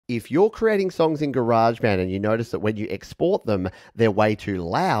if you're creating songs in GarageBand and you notice that when you export them, they're way too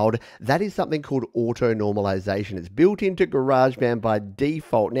loud, that is something called auto normalization. It's built into GarageBand by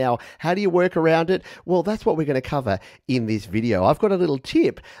default. Now, how do you work around it? Well, that's what we're going to cover in this video. I've got a little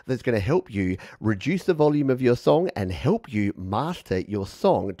tip that's going to help you reduce the volume of your song and help you master your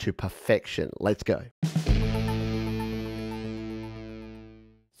song to perfection. Let's go.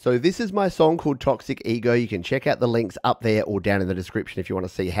 So this is my song called Toxic Ego. You can check out the links up there or down in the description if you want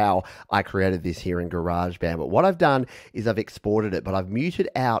to see how I created this here in GarageBand. But what I've done is I've exported it, but I've muted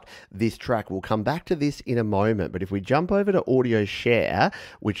out this track. We'll come back to this in a moment. But if we jump over to Audio Share,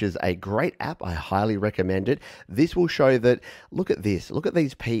 which is a great app, I highly recommend it. This will show that, look at this, look at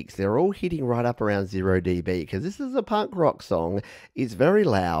these peaks. They're all hitting right up around 0 dB because this is a punk rock song. It's very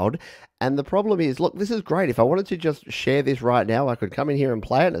loud. And the problem is, look, this is great. If I wanted to just share this right now, I could come in here and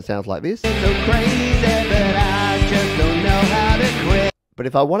play it, and it sounds like this. It's so crazy, but I just don't know how to quit. But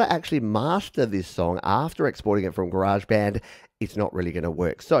if I want to actually master this song after exporting it from GarageBand, it's not really going to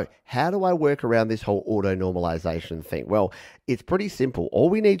work. So how do I work around this whole auto normalization thing? Well, it's pretty simple.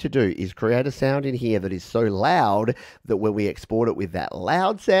 All we need to do is create a sound in here that is so loud that when we export it with that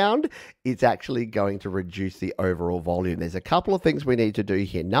loud sound, it's actually going to reduce the overall volume. There's a couple of things we need to do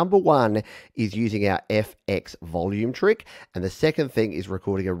here. Number one is using our FX volume trick. And the second thing is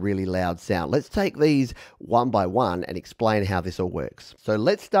recording a really loud sound. Let's take these one by one and explain how this all works. So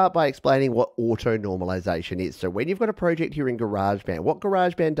let's start by explaining what auto normalization is. So when you've got a project here in GarageBand, what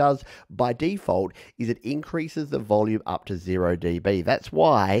GarageBand does by default is it increases the volume up to 0 dB. That's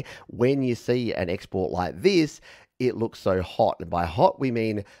why when you see an export like this, it looks so hot. And by hot, we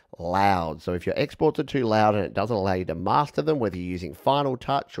mean loud. So if your exports are too loud and it doesn't allow you to master them, whether you're using Final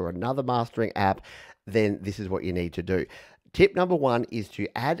Touch or another mastering app, then this is what you need to do. Tip number one is to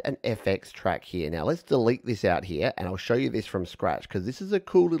add an FX track here. Now let's delete this out here and I'll show you this from scratch because this is a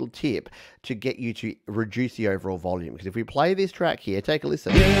cool little tip to get you to reduce the overall volume. Because if we play this track here, take a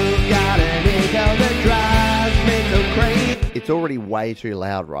listen. You've got an ego that drives me so crazy. It's already way too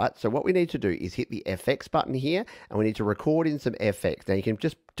loud, right? So what we need to do is hit the FX button here and we need to record in some FX. Now you can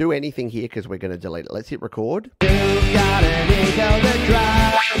just do anything here because we're going to delete it. Let's hit record. You've got an ego that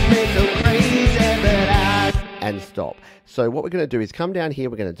drives me so crazy, but and stop. So what we're going to do is come down here,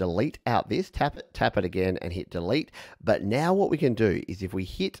 we're going to delete out this, tap it again and hit delete. But now what we can do is if we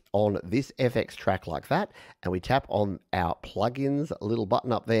hit on this FX track like that and we tap on our plugins little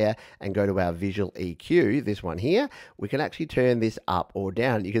button up there and go to our visual EQ, this one here, we can actually turn this up or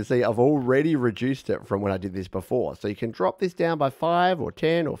down. You can see I've already reduced it from when I did this before. So you can drop this down by 5 or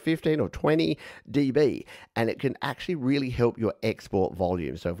 10 or 15 or 20 dB and it can actually really help your export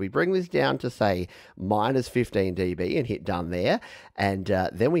volume. So if we bring this down to say minus 15 dB and hit done there, and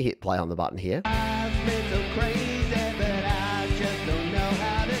then we hit play on the button here.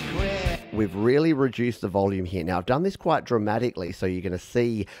 We've really reduced the volume here. Now, I've done this quite dramatically, so you're going to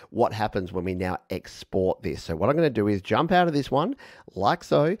see what happens when we now export this. So what I'm going to do is jump out of this one, like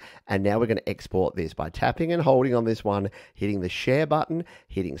so, and now we're going to export this by tapping and holding on this one, hitting the share button,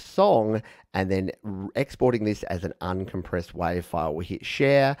 hitting song, and then exporting this as an uncompressed WAV file. We'll hit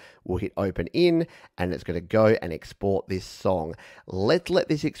share, we'll hit open in, and it's going to go and export this song. Let's let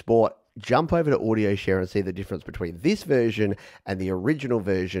this export. Jump over to Audio Share and see the difference between this version and the original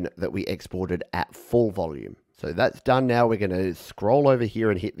version that we exported at full volume. So that's done now. We're going to scroll over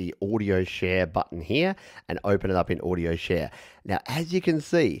here and hit the Audio Share button here and open it up in Audio Share. Now, as you can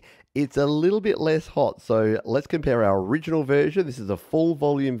see, it's a little bit less hot. So let's compare our original version. This is a full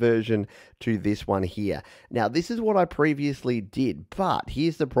volume version to this one here. Now, this is what I previously did, but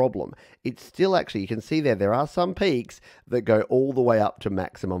here's the problem. It's still actually, you can see there are some peaks that go all the way up to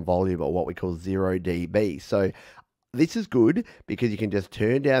maximum volume or what we call 0 dB. So this is good because you can just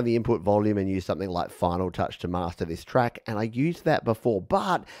turn down the input volume and use something like Final Touch to master this track. And I used that before,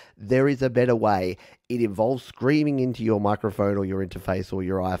 but there is a better way. It involves screaming into your microphone or your interface or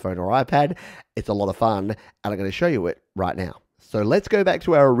your iPhone or iPad. It's a lot of fun, and I'm going to show you it right now. So let's go back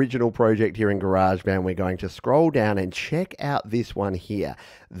to our original project here in GarageBand. We're going to scroll down and check out this one here.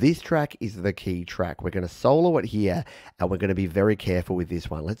 This track is the key track. We're going to solo it here, and we're going to be very careful with this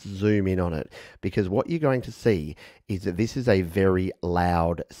one. Let's zoom in on it, because what you're going to see is that this is a very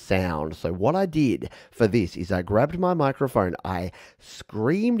loud sound. So what I did for this is I grabbed my microphone, I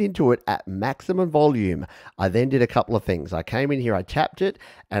screamed into it at maximum volume. I then did a couple of things. I came in here, I tapped it,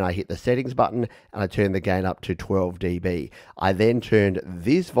 and I hit the settings button, and I turned the gain up to 12 dB. I then turned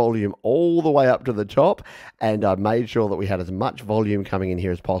this volume all the way up to the top, and I made sure that we had as much volume coming in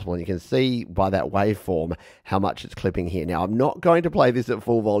here as possible. And you can see by that waveform how much it's clipping here. Now, I'm not going to play this at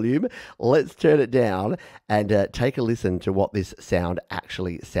full volume. Let's turn it down and take a listen to what this sound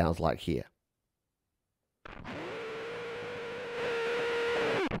actually sounds like here.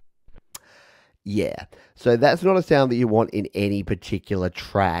 Yeah, so that's not a sound that you want in any particular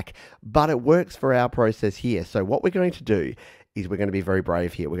track, but it works for our process here. So what we're going to do is we're going to be very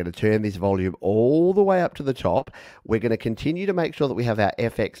brave here. We're going to turn this volume all the way up to the top. We're going to continue to make sure that we have our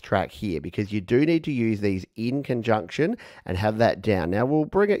FX track here, because you do need to use these in conjunction and have that down. Now we'll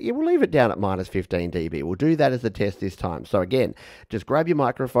bring it, we'll leave it down at minus 15 dB. We'll do that as a test this time. So again, just grab your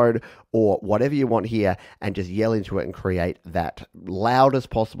microphone or whatever you want here and just yell into it and create that loudest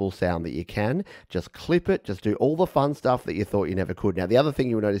possible sound that you can. Just clip it, just do all the fun stuff that you thought you never could. Now the other thing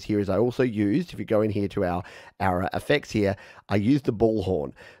you'll notice here is I also used, if you go in here to our effects here, I used the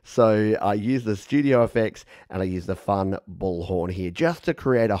bullhorn. So I used the studio effects and I used the fun bullhorn here just to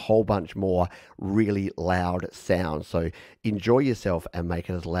create a whole bunch more really loud sounds. So enjoy yourself and make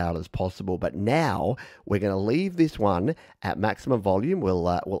it as loud as possible. But now we're going to leave this one at maximum volume. We'll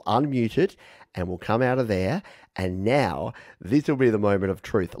unmute it and we'll come out of there. And now this will be the moment of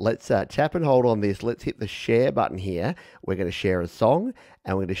truth. Let's tap and hold on this. Let's hit the share button here. We're going to share a song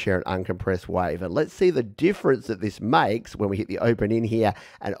and we're going to share an uncompressed wave. And let's see the difference that this makes when we hit the open in here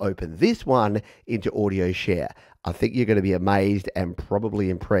and open this one into audio share. I think you're going to be amazed and probably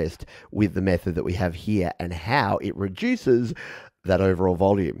impressed with the method that we have here and how it reduces that overall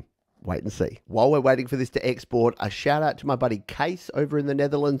volume. Wait and see. While we're waiting for this to export, a shout out to my buddy Case over in the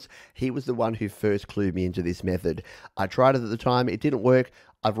Netherlands. He was the one who first clued me into this method. I tried it at the time. It didn't work.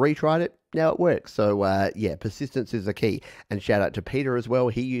 I've retried it. Now it works. So yeah, persistence is the key. And shout out to Peter as well.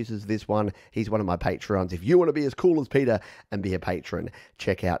 He uses this one. He's one of my Patreons. If you want to be as cool as Peter and be a patron,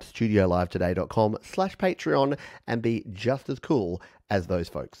 check out studiolivetoday.com/Patreon and be just as cool as those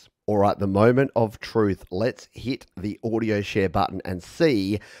folks. All right, the moment of truth. Let's hit the audio share button and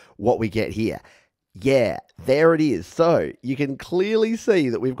see what we get here. Yeah, there it is. So you can clearly see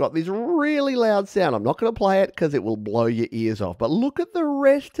that we've got this really loud sound. I'm not going to play it because it will blow your ears off. But look at the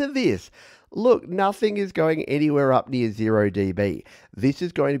rest of this. Look, nothing is going anywhere up near 0 dB. This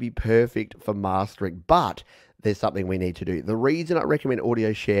is going to be perfect for mastering, but there's something we need to do. The reason I recommend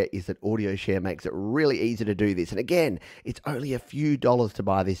Audio Share is that Audio Share makes it really easy to do this. And again, it's only a few dollars to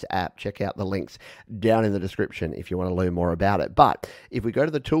buy this app. Check out the links down in the description if you want to learn more about it. But if we go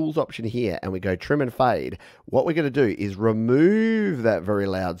to the tools option here and we go trim and fade, what we're going to do is remove that very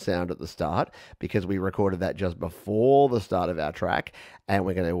loud sound at the start because we recorded that just before the start of our track. And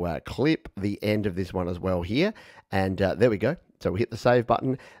we're going to clip the end of this one as well here. And there we go. So we hit the save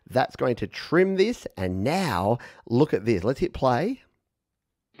button. That's going to trim this. And now look at this. Let's hit play.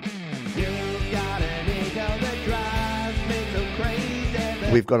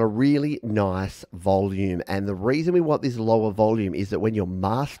 We've got a really nice volume. And the reason we want this lower volume is that when you're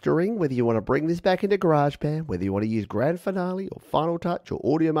mastering, whether you want to bring this back into GarageBand, whether you want to use Grand Finale or Final Touch or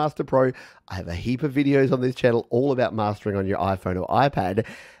Audio Master Pro, I have a heap of videos on this channel all about mastering on your iPhone or iPad.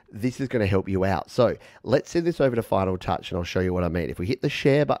 This is going to help you out. So let's send this over to Final Touch and I'll show you what I mean. If we hit the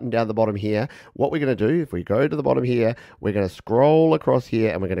share button down the bottom here, what we're going to do, if we go to the bottom here, we're going to scroll across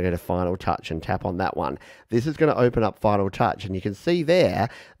here and we're going to go to Final Touch and tap on that one. This is going to open up Final Touch and you can see there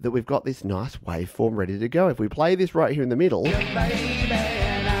that we've got this nice waveform ready to go. If we play this right here in the middle,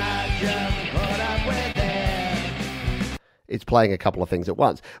 it's playing a couple of things at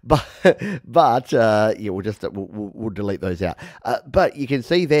once, but yeah, we'll delete those out. But you can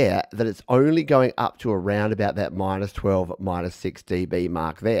see there that it's only going up to around about that minus 12, minus 6 dB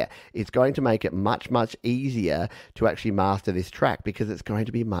mark there. It's going to make it much, much easier to actually master this track because it's going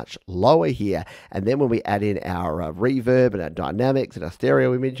to be much lower here. And then when we add in our reverb and our dynamics and our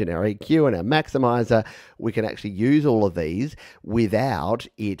stereo image and our EQ and our maximizer, we can actually use all of these without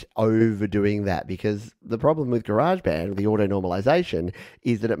it overdoing that, because the problem with GarageBand, the auto normalization,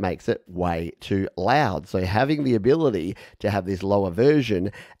 is that it makes it way too loud. So having the ability to have this lower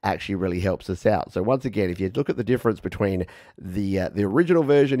version actually really helps us out. So once again, if you look at the difference between the original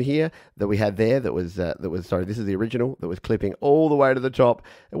version here that we had there, this is the original that was clipping all the way to the top.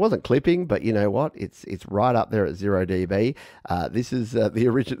 It wasn't clipping, but you know what? It's right up there at 0 dB. This is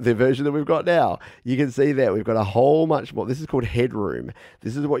the version that we've got now. You can see that we've got a whole much more. This is called headroom.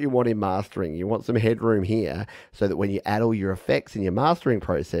 This is what you want in mastering. You want some headroom here so that when you add all all your effects in your mastering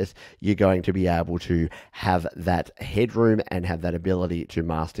process, you're going to be able to have that headroom and have that ability to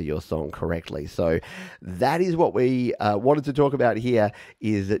master your song correctly. So that is what we wanted to talk about here,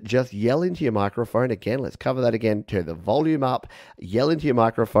 is just yell into your microphone. Again, let's cover that again. Turn the volume up, yell into your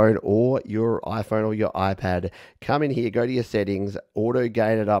microphone or your iPhone or your iPad. Come in here, go to your settings, auto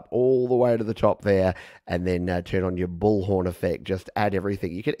gain it up all the way to the top there, and then turn on your bullhorn effect. Just add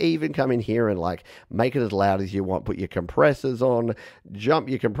everything. You can even come in here and like make it as loud as you want. Put your compressors on, jump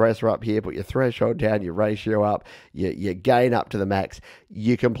your compressor up here, put your threshold down, your ratio up, your gain up to the max.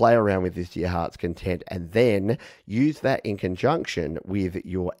 You can play around with this to your heart's content, and then use that in conjunction with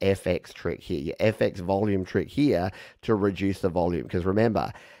your FX trick here, your FX volume trick here, to reduce the volume. Because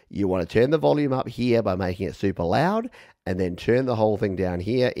remember, you want to turn the volume up here by making it super loud, and then turn the whole thing down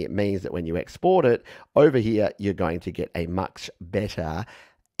here. It means that when you export it over here, you're going to get a much better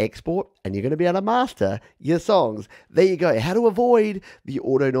export, and you're going to be able to master your songs. There you go. How to avoid the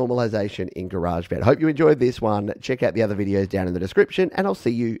auto normalization in GarageBand. Hope you enjoyed this one. Check out the other videos down in the description, and I'll see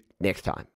you next time.